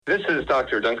This is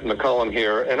Dr. Duncan McCollum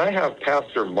here, and I have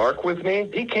Pastor Mark with me.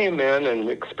 He came in and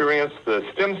experienced the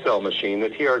stem cell machine, the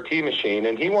TRT machine,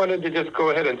 and he wanted to just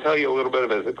go ahead and tell you a little bit of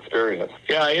his experience.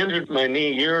 Yeah, I injured my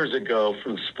knee years ago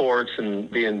from sports and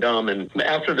being dumb, and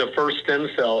after the first stem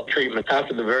cell treatment,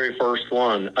 after the very first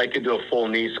one, I could do a full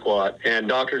knee squat, and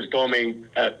doctors told me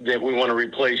that we want to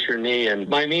replace your knee, and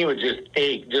my knee would just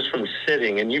ache just from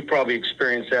sitting, and you probably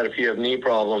experienced that if you have knee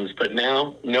problems, but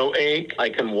now, no ache.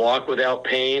 I can walk without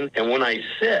pain. And when I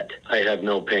sit, I have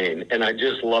no pain. And I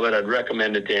just love it. I'd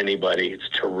recommend it to anybody. It's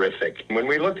terrific. When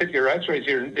we looked at your x-rays,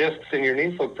 your discs and your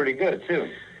knees look pretty good, too.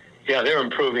 Yeah, they're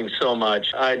improving so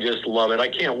much. I just love it. I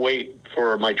can't wait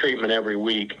for my treatment every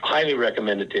week. Highly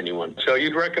recommend it to anyone. So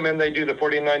you'd recommend they do the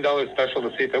 $49 special to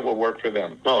see if it will work for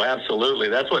them? Oh, absolutely.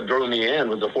 That's what drew me in,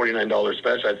 was the $49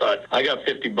 special. I thought, I got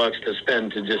 $50 to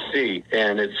spend to just see,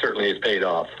 and it certainly has paid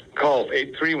off. Call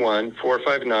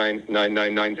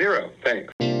 831-459-9990.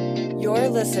 Thanks. You're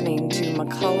listening to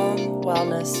McCollum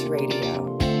Wellness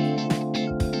Radio.